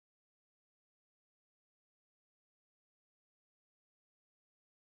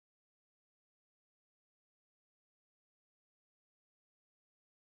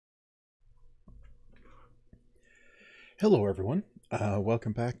Hello everyone,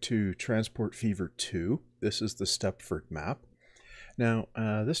 welcome back to Transport Fever 2. This is the Stepford map. Now,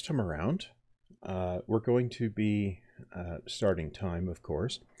 this time around, we're going to be starting time, of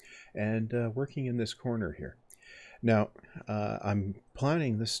course, and working in this corner here. Now, I'm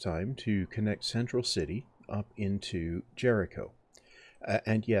planning this time to connect Central City up into Jericho.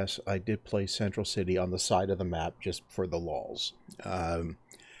 And yes, I did place Central City on the side of the map just for the lols.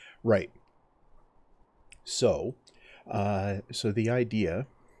 Right. So the idea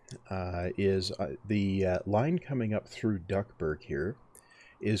is the line coming up through Duckburg here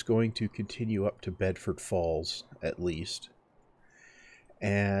is going to continue up to Bedford Falls at least,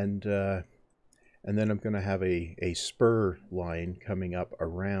 and then I'm going to have a spur line coming up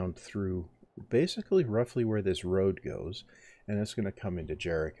around through basically roughly where this road goes, and it's going to come into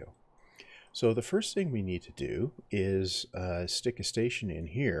Jericho. So the first thing we need to do is stick a station in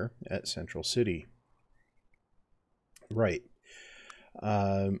here at Central City. Right.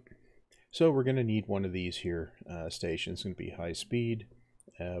 So we're going to need one of these here stations. It's going to be high speed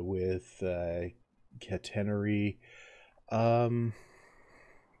with catenary. Now,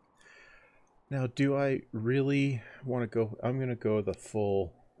 do I really want to go? I'm going to go the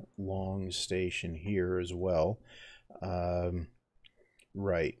full long station here as well.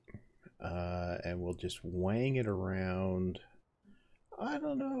 Right. And we'll just wang it around. I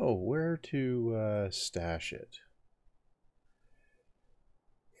don't know where to stash it.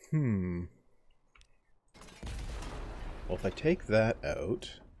 Well, if I take that out,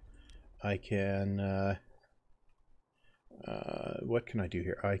 I can, what can I do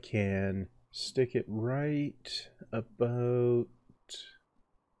here? I can stick it right about,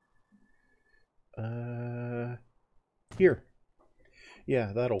 here.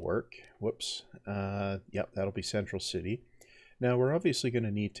 Yeah, that'll work. Whoops. Yep, that'll be Central City. Now, we're obviously going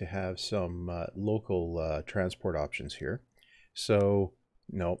to need to have some local transport options here. So,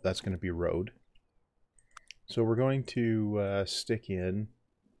 no, that's going to be road. So we're going to stick in,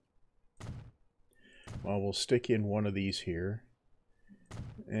 well, we'll stick in one of these here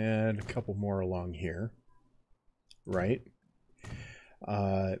and a couple more along here, right?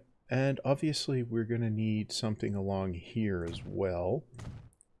 And obviously we're going to need something along here as well,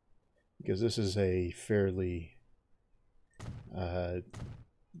 because this is a fairly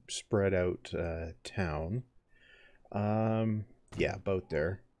spread out town. Yeah, about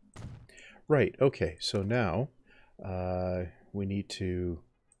there. Right, okay, so now we need to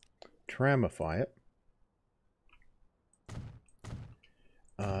tramify it.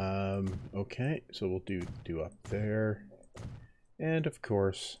 Okay, so we'll do up there, and of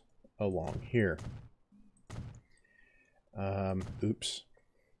course along here. Oops.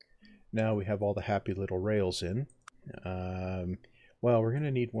 Now we have all the happy little rails in. Well, we're going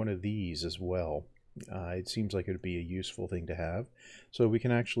to need one of these as well. It seems like it would be a useful thing to have, so we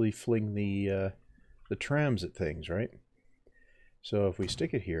can actually fling the trams at things, right? So if we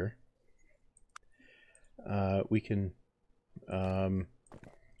stick it here, we can,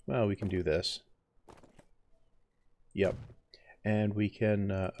 well, we can do this. Yep, and we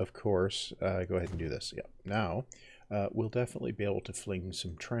can, of course, go ahead and do this. Yep. Now, we'll definitely be able to fling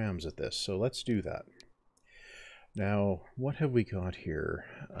some trams at this, so let's do that. Now, what have we got here?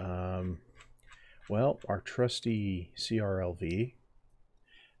 Well, our trusty CRLV,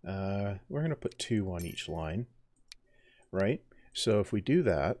 we're going to put 2 on each line, right? So if we do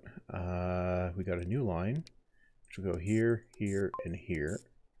that, we got a new line, which will go here, here, and here,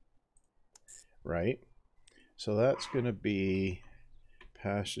 right? So that's going to be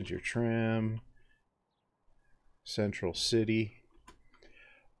passenger tram, Central City,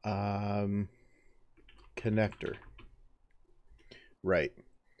 connector, right?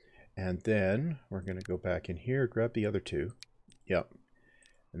 And then we're going to go back in here, grab the other 2. Yep.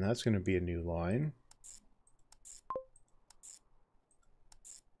 And that's going to be a new line.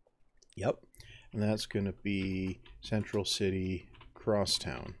 Yep. And that's going to be Central City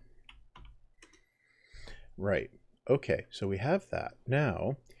Crosstown. Right. Okay, so we have that.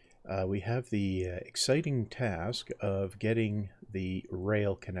 Now, we have the exciting task of getting the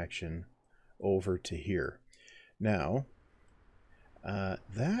rail connection over to here. Now,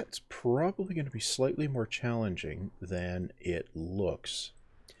 that's probably going to be slightly more challenging than it looks.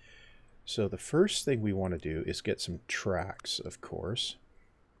 So the first thing we want to do is get some tracks, of course.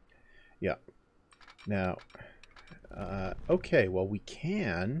 Yeah. Now, okay, well, we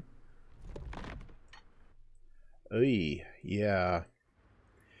can. Oy, yeah.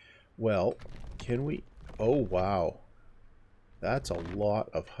 Well, can we? Oh, wow. That's a lot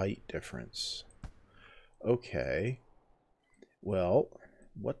of height difference. Okay. Well,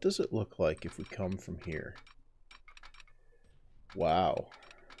 what does it look like if we come from here? Wow.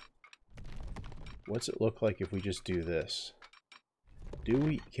 What's it look like if we just do this?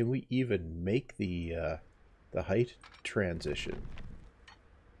 Can we even make the height transition?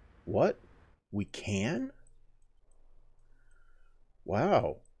 What? We can?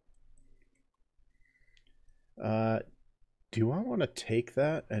 Wow. Do I want to take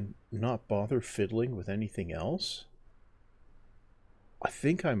that and not bother fiddling with anything else? I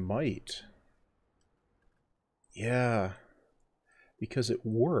think I might. Yeah, because it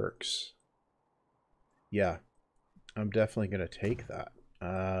works. Yeah, I'm definitely going to take that.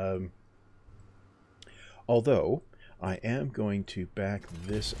 Although, I am going to back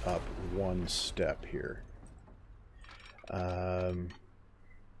this up one step here.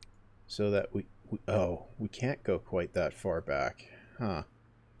 So that we can't go quite that far back. Huh.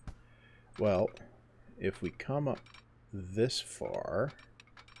 Well, if we come up this far...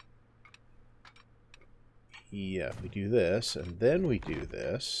 Yeah, if we do this, and then we do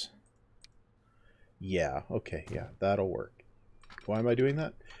this... Yeah, okay, yeah, that'll work. Why am I doing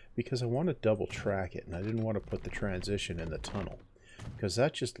that? Because I want to double track it, and I didn't want to put the transition in the tunnel, because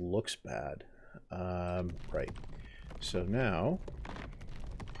that just looks bad. Right. So now,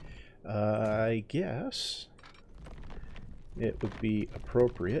 I guess it would be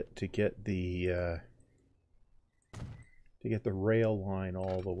appropriate to get the rail line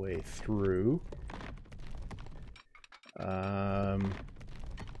all the way through.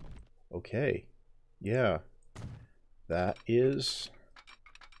 Okay. Yeah. That's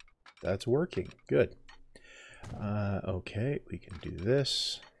working. Good. Okay, we can do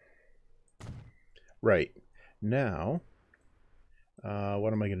this. Right. Now,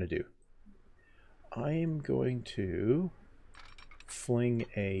 what am I going to do? I'm going to fling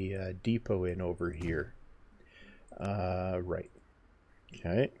a depot in over here. Right.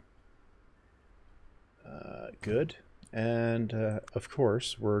 Okay. Good. And, of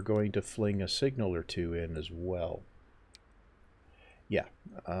course, we're going to fling a signal or two in as well. Yeah.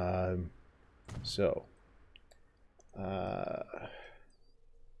 So,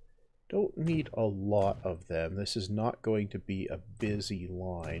 don't need a lot of them. This is not going to be a busy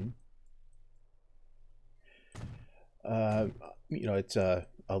line. You know, it's a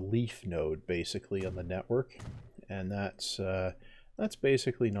leaf node basically on the network, and that's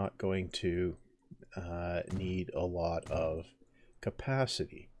basically not going to need a lot of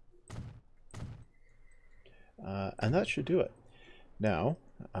capacity. And that should do it. Now,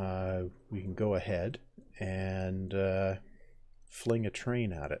 we can go ahead and fling a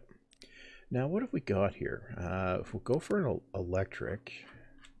train at it. Now, what have we got here? If we'll go for an electric...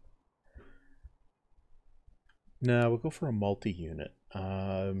 No, we'll go for a multi-unit.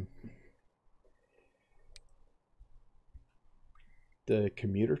 The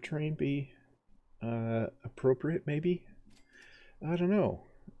commuter train be appropriate, maybe? I don't know.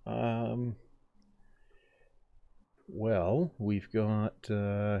 Well, we've got...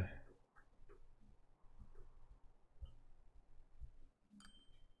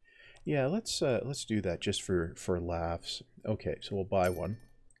 yeah, let's do that just for laughs. Okay, so we'll buy one.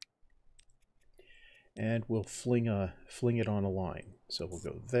 And we'll fling it on a line. So we'll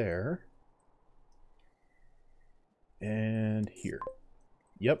go there. And here.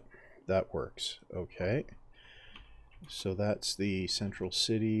 Yep, that works. Okay. So that's the Central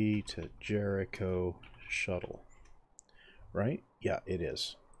City to Jericho shuttle. Right? Yeah, it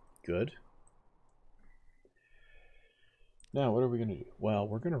is. Good. Now, what are we going to do? Well,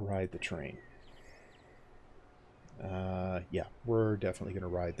 we're going to ride the train. Yeah, we're definitely going to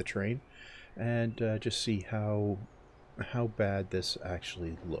ride the train. And just see how bad this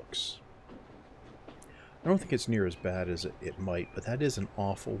actually looks. I don't think it's near as bad as it might, but that is an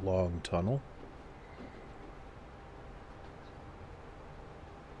awful long tunnel.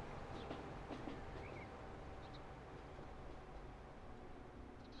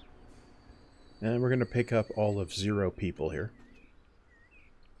 And we're going to pick up all of 0 people here.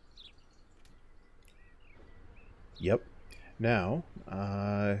 Yep. Now,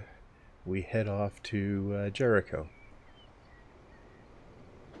 we head off to Jericho.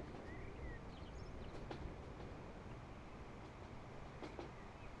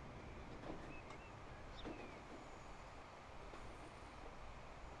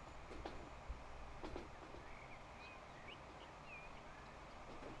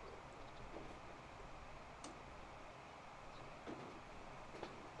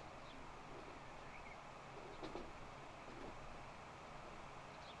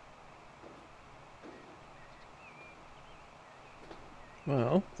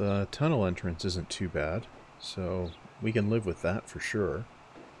 Well, the tunnel entrance isn't too bad, so we can live with that for sure.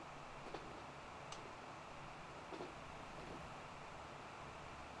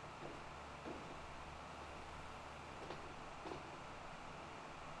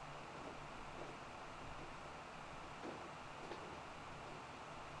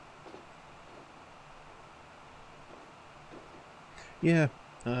 Yeah,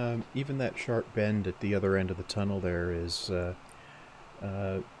 even that sharp bend at the other end of the tunnel there is,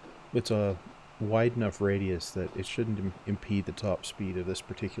 it's a wide enough radius that it shouldn't impede the top speed of this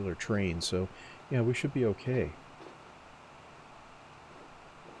particular train, so yeah, we should be okay.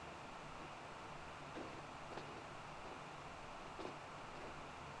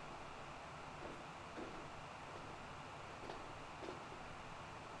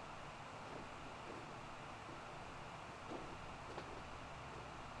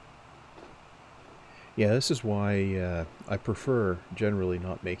 Yeah, this is why I prefer generally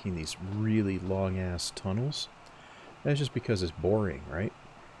not making these really long-ass tunnels. That's just because it's boring, right?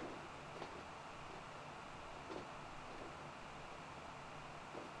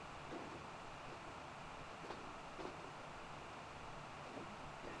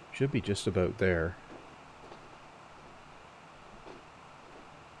 Should be just about there.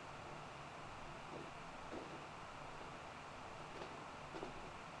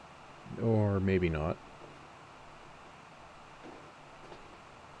 Or maybe not.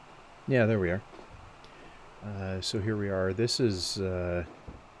 Yeah, there we are. So here we are. This is, well,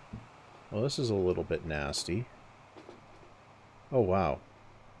 this is a little bit nasty. Oh, wow.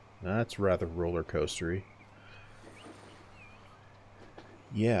 That's rather roller coastery.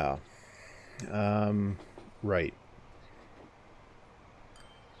 Yeah. Right.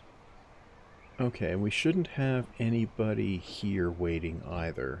 Okay, we shouldn't have anybody here waiting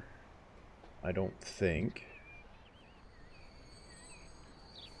either. I don't think.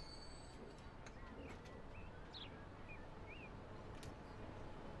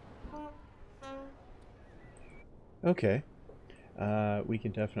 Okay. We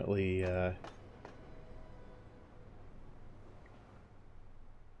can definitely,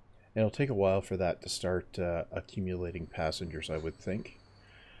 it'll take a while for that to start accumulating passengers, I would think.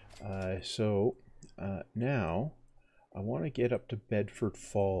 So now I want to get up to Bedford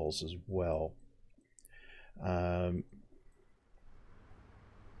Falls as well. Now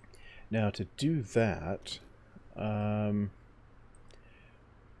to do that, I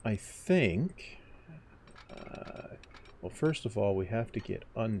think, well, first of all, we have to get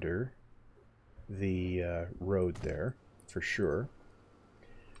under the road there, for sure.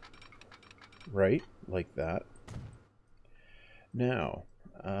 Right? Like that. Now,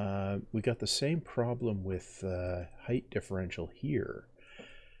 we got the same problem with height differential here.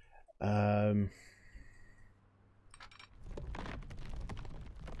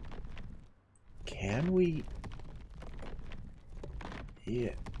 Can we?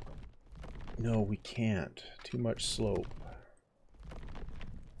 Yeah. No, we can't. Too much slope.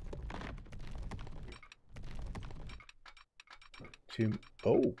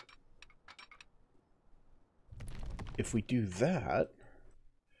 Oh. If we do that...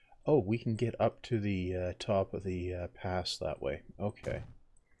 Oh, we can get up to the top of the pass that way. Okay.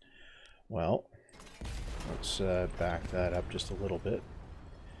 Well, let's back that up just a little bit.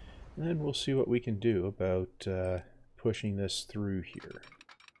 And then we'll see what we can do about pushing this through here.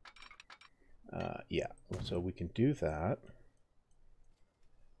 Yeah, so we can do that.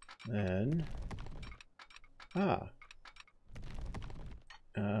 Then...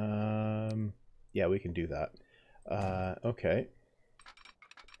 yeah, we can do that. Okay.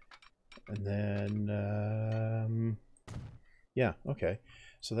 And then... yeah, okay.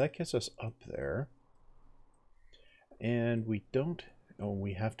 So that gets us up there. And we don't... Oh,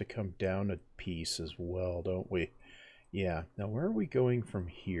 we have to come down a piece as well, don't we? Yeah. Now, where are we going from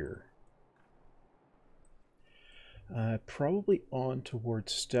here? Probably on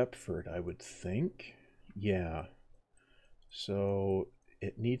towards Stepford, I would think. Yeah. So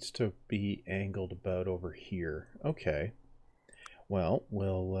it needs to be angled about over here. Okay. Well,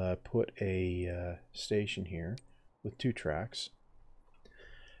 we'll put a station here with 2 tracks.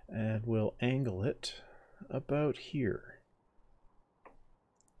 And we'll angle it about here.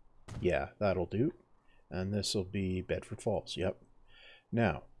 Yeah, that'll do. And this will be Bedford Falls. Yep.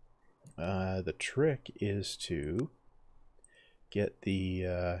 Now, the trick is to get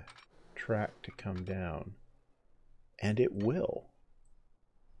the track to come down. And it will.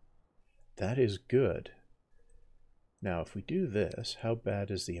 That is good. Now, if we do this, how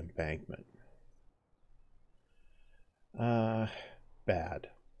bad is the embankment? Bad.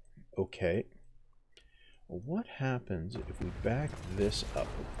 Okay. Well, what happens if we back this up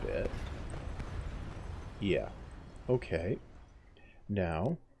a bit? Yeah. Okay.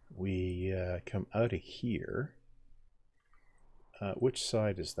 Now, we come out of here. Which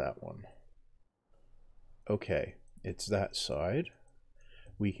side is that one? Okay, it's that side.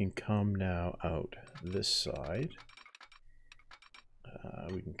 We can come now out this side.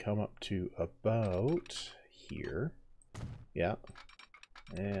 We can come up to about here. Yeah,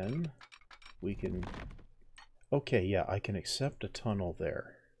 And we can... Okay, yeah, I can accept a tunnel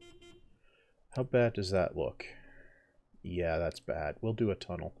there. How bad does that look? Yeah, that's bad. We'll do a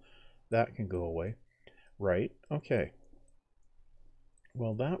tunnel. That can go away. Right, okay.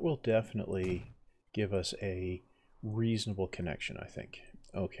 Well, that will definitely give us a reasonable connection, I think.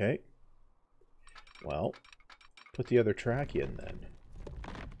 Okay. Well, put the other track in then.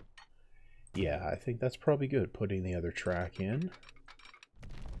 Yeah, I think that's probably good, putting the other track in.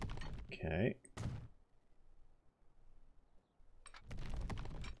 Okay.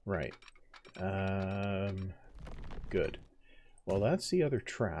 Right. Good. Well, that's the other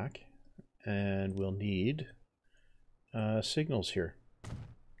track, and we'll need signals here.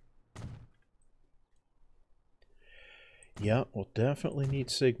 Yeah, we'll definitely need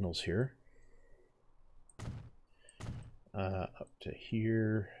signals here. Up to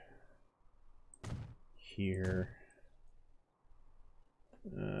here, here.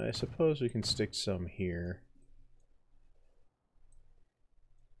 I suppose we can stick some here.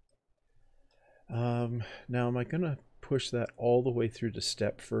 Now, am I going to push that all the way through to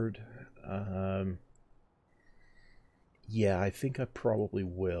Stepford? Yeah, I think I probably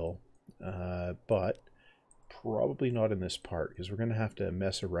will. But probably not in this part, because we're going to have to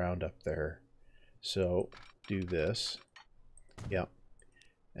mess around up there. So, do this. Yeah.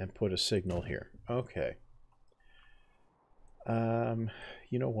 And put a signal here. Okay.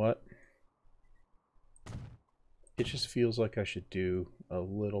 You know what? It just feels like I should do a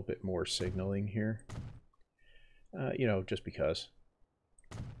little bit more signaling here. You know, just because.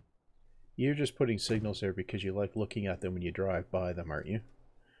 You're just putting signals there because you like looking at them when you drive by them, aren't you?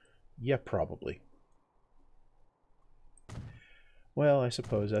 Yeah, probably. Well, I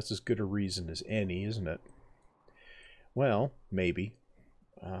suppose that's as good a reason as any, isn't it? Well, maybe.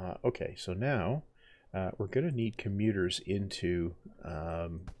 Okay, so now we're going to need commuters into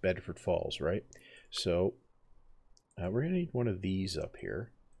Bedford Falls, right? So we're going to need one of these up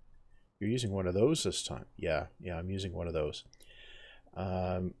here. You're using one of those this time. Yeah, I'm using one of those.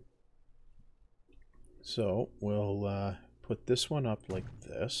 So we'll put this one up like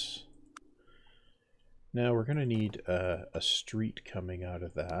this. Now we're going to need a street coming out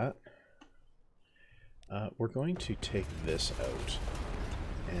of that. We're going to take this out.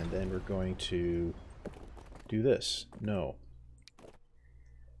 And then we're going to do this. No.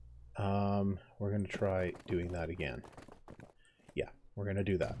 We're going to try doing that again. Yeah, we're going to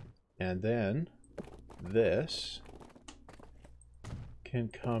do that. And then this can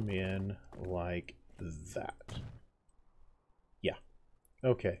come in like that. Yeah.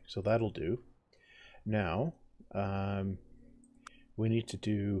 Okay, so that'll do. Now, we need to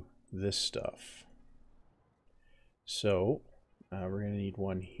do this stuff. So, we're going to need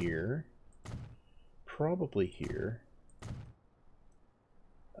one here. Probably here.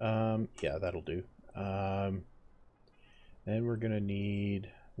 Yeah, that'll do. Then we're going to need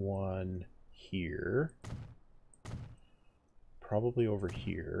one here. Probably over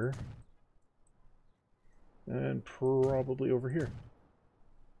here. And probably over here.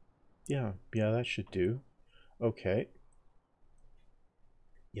 Yeah, that should do. Okay.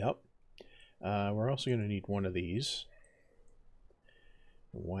 Yep. We're also going to need one of these.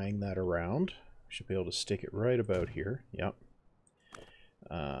 Wang that around. Should be able to stick it right about here. Yep.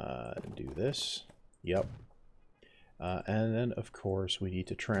 Do this. Yep. And then, of course, we need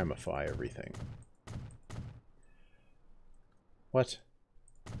to tramify everything. What?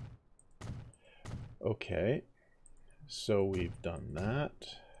 Okay. So we've done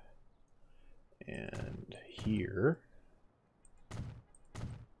that. And here.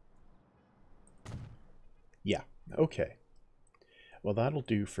 Yeah, okay. Well, that'll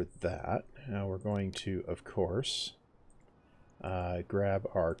do for that. Now we're going to, of course, grab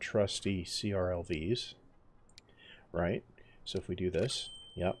our trusty CRLVs. Right? So if we do this,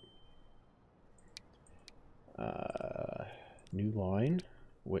 yep. New line,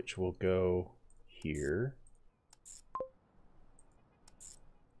 which will go here.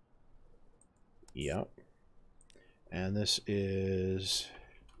 Yep. And this is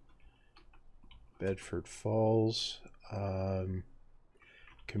Bedford Falls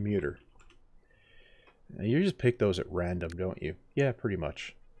commuter. Now you just pick those at random, don't you? Yeah, pretty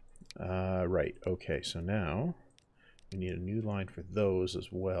much. Right, okay, so now we need a new line for those as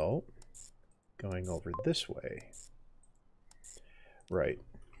well. Going over this way. Right.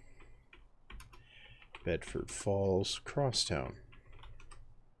 Bedford Falls, Crosstown.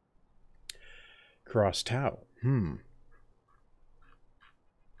 Crosstown.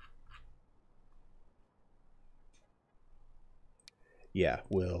 Yeah,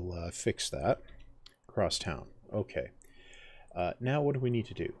 we'll fix that. Crosstown. Okay. Now what do we need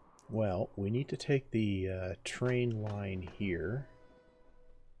to do? Well, we need to take the train line here,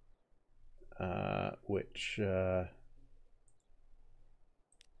 which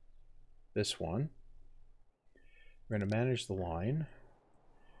this one. We're going to manage the line,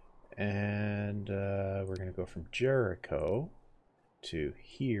 and we're going to go from Jericho to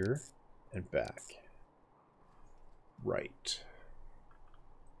here and back. Right.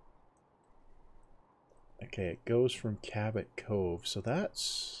 Okay, it goes from Cabot Cove, so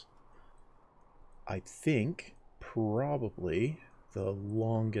that's, I think, probably the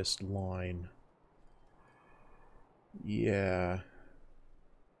longest line. Yeah.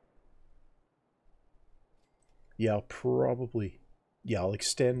 Yeah, I'll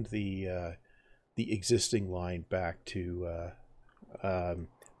extend the existing line back to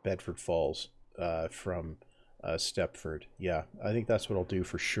Bedford Falls from Stepford. Yeah, I think that's what I'll do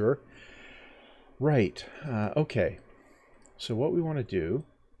for sure. Right. Okay. So what we want to do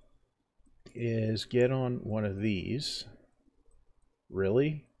is get on one of these.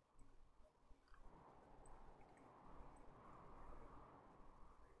 Really?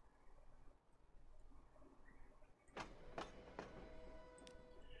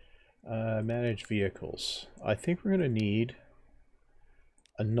 Manage vehicles. I think we're going to need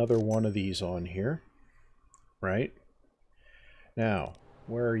another one of these on here. Right? Now,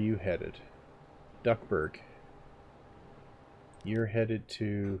 where are you headed? Duckburg. You're headed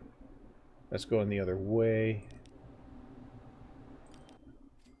to... Let's go in the other way.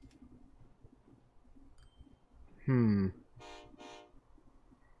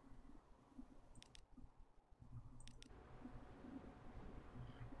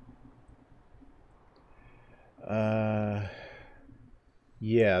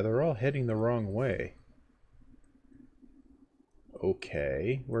 Yeah, they're all heading the wrong way.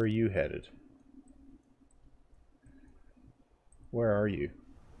 Okay, where are you headed? Where are you?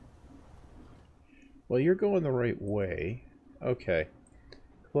 Well, you're going the right way. Okay,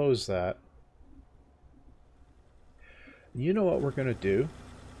 close that. You know what we're going to do?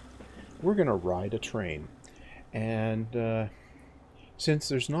 We're going to ride a train. And since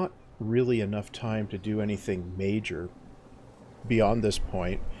there's not really enough time to do anything major beyond this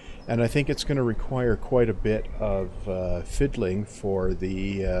point, and I think it's going to require quite a bit of fiddling for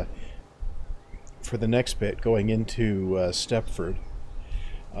the next bit going into Stepford.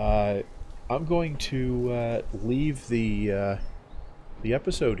 I'm going to leave the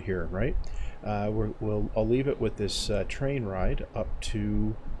episode here, right? I'll leave it with this train ride up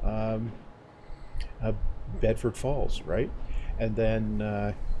to Bedford Falls, right? And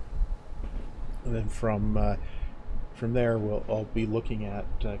then from there I'll be looking at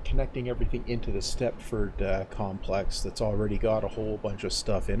connecting everything into the Stepford complex that's already got a whole bunch of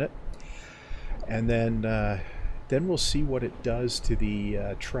stuff in it, and then we'll see what it does to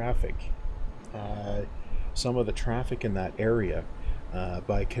the traffic, some of the traffic in that area,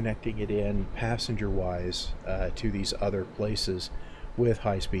 by connecting it in passenger-wise to these other places with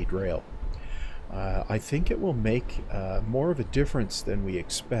high-speed rail. I think it will make more of a difference than we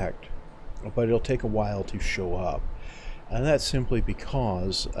expect, but it'll take a while to show up. And that's simply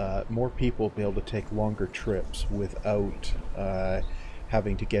because more people will be able to take longer trips without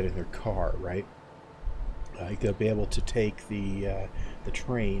having to get in their car, right? They'll be able to take the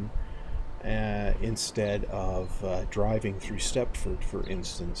train instead of driving through Stepford, for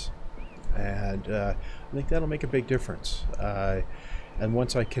instance. And I think that'll make a big difference. And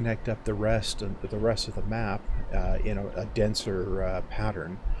once I connect up the rest of the map in a denser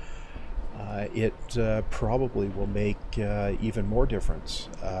pattern, it probably will make even more difference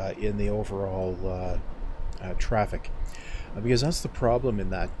in the overall traffic, because that's the problem in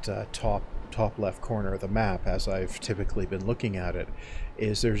that top left corner of the map, as I've typically been looking at it,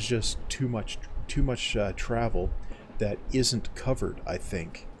 is there's just too much travel that isn't covered, I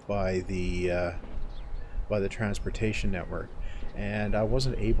think, by the transportation network. And I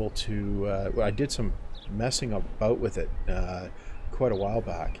wasn't able to I did some messing about with it quite a while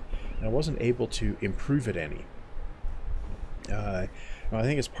back, and I wasn't able to improve it any. I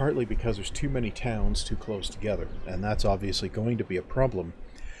think it's partly because there's too many towns too close together, and that's obviously going to be a problem.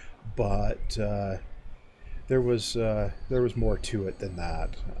 But there was more to it than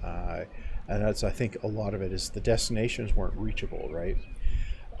that, and that's, I think, a lot of it is the destinations weren't reachable, right?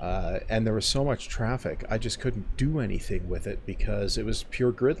 And there was so much traffic, I just couldn't do anything with it because it was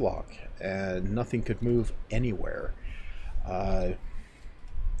pure gridlock and nothing could move anywhere.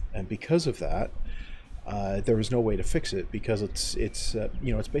 And because of that, there was no way to fix it, because it's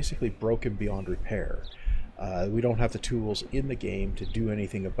basically broken beyond repair. We don't have the tools in the game to do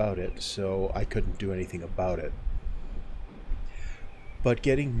anything about it, so I couldn't do anything about it. But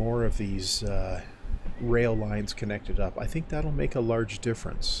getting more of these rail lines connected up, I think that'll make a large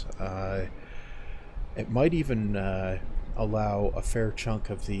difference. It might even allow a fair chunk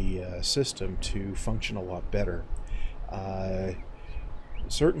of the system to function a lot better.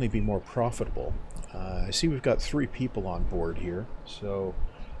 Certainly be more profitable. I see we've got 3 people on board here, so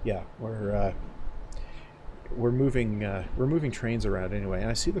yeah, we're moving trains around anyway. And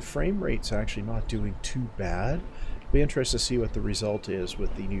I see the frame rate's actually not doing too bad. It'll be interesting to see what the result is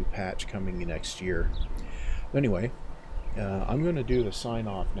with the new patch coming next year. Anyway, I'm going to do the sign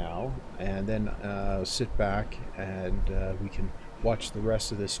off now, and then sit back and we can watch the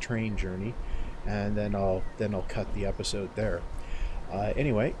rest of this train journey, and then I'll cut the episode there.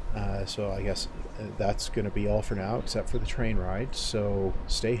 Anyway, so I guess that's going to be all for now, except for the train ride. So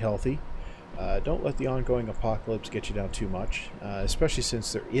stay healthy. Don't let the ongoing apocalypse get you down too much, especially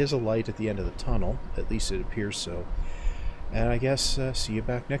since there is a light at the end of the tunnel. At least it appears so. And I guess see you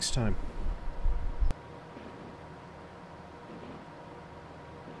back next time.